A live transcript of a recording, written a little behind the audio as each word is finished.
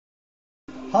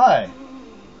Hi,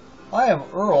 I am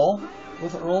Earl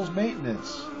with Earl's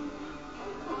Maintenance.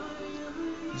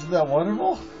 Isn't that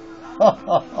wonderful?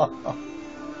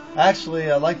 Actually,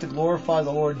 I'd like to glorify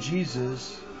the Lord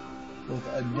Jesus with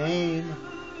a name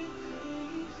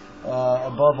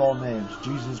above all names,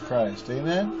 Jesus Christ.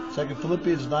 Amen? 2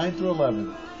 Philippians 9 through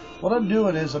 11. What I'm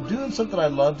doing is I'm doing something I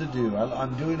love to do.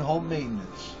 I'm doing home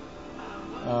maintenance,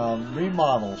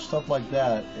 remodels, stuff like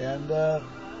that. And,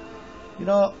 you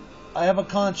know, I have a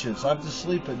conscience. I have to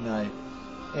sleep at night.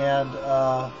 And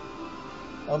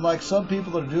unlike some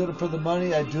people that are doing it for the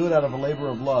money, I do it out of a labor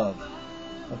of love.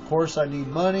 Of course, I need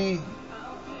money,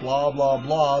 blah, blah,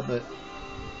 blah, but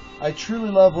I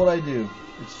truly love what I do.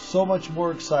 It's so much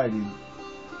more exciting.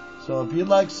 So if you'd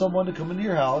like someone to come into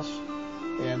your house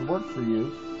and work for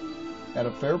you at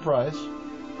a fair price,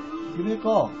 give me a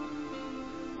call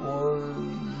or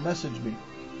message me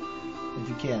if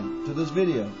you can to this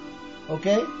video.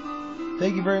 Okay?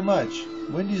 Thank you very much.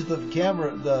 Wendy's the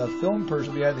film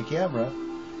person behind the camera.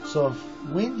 So if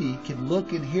Wendy can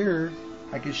look and hear,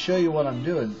 I can show you what I'm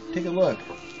doing. Take a look.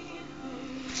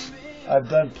 I've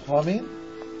done plumbing.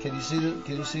 Can you see this?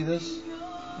 Can you see this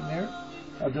in there?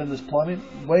 I've done this plumbing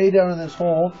way down in this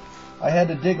hole. I had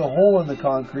to dig a hole in the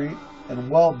concrete and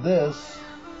weld this.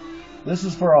 This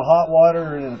is for a hot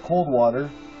water and a cold water.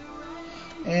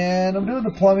 And I'm doing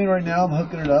the plumbing right now. I'm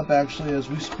hooking it up actually as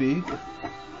we speak.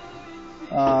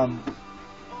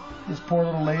 This poor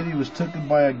little lady was taken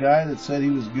by a guy that said he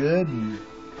was good and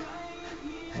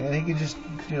he could just,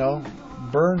 you know,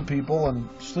 burn people and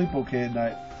sleep okay at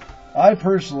night. I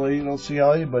personally don't see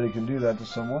how anybody can do that to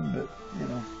someone, but, you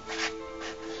know,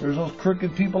 there's those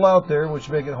crooked people out there which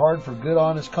make it hard for good,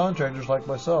 honest contractors like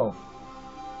myself.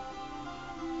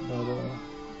 But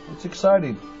it's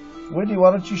exciting. Wendy,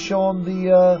 why don't you show them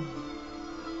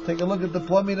take a look at the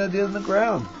plumbing I did in the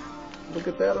ground. Look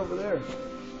at that over there.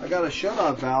 I got a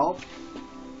shut-off valve.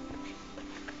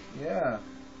 Yeah.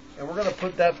 And we're going to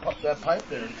put that pipe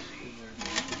there.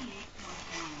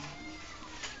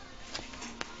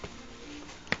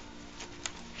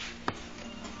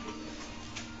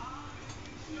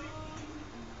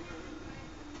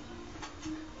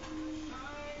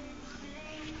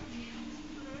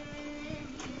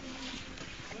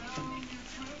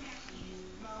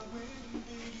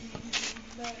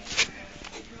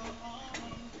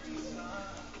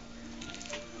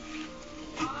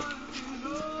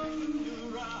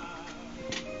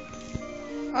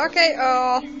 Okay,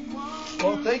 Earl.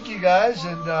 Well, thank you guys,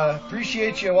 and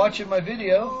appreciate you watching my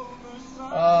video.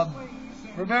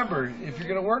 Remember, if you're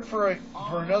going to work for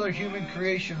another human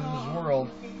creation in this world,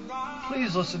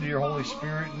 please listen to your Holy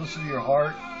Spirit, listen to your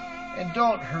heart, and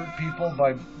don't hurt people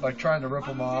by trying to rip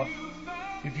them off.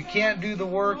 If you can't do the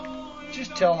work,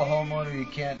 just tell the homeowner you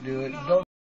can't do it. Don't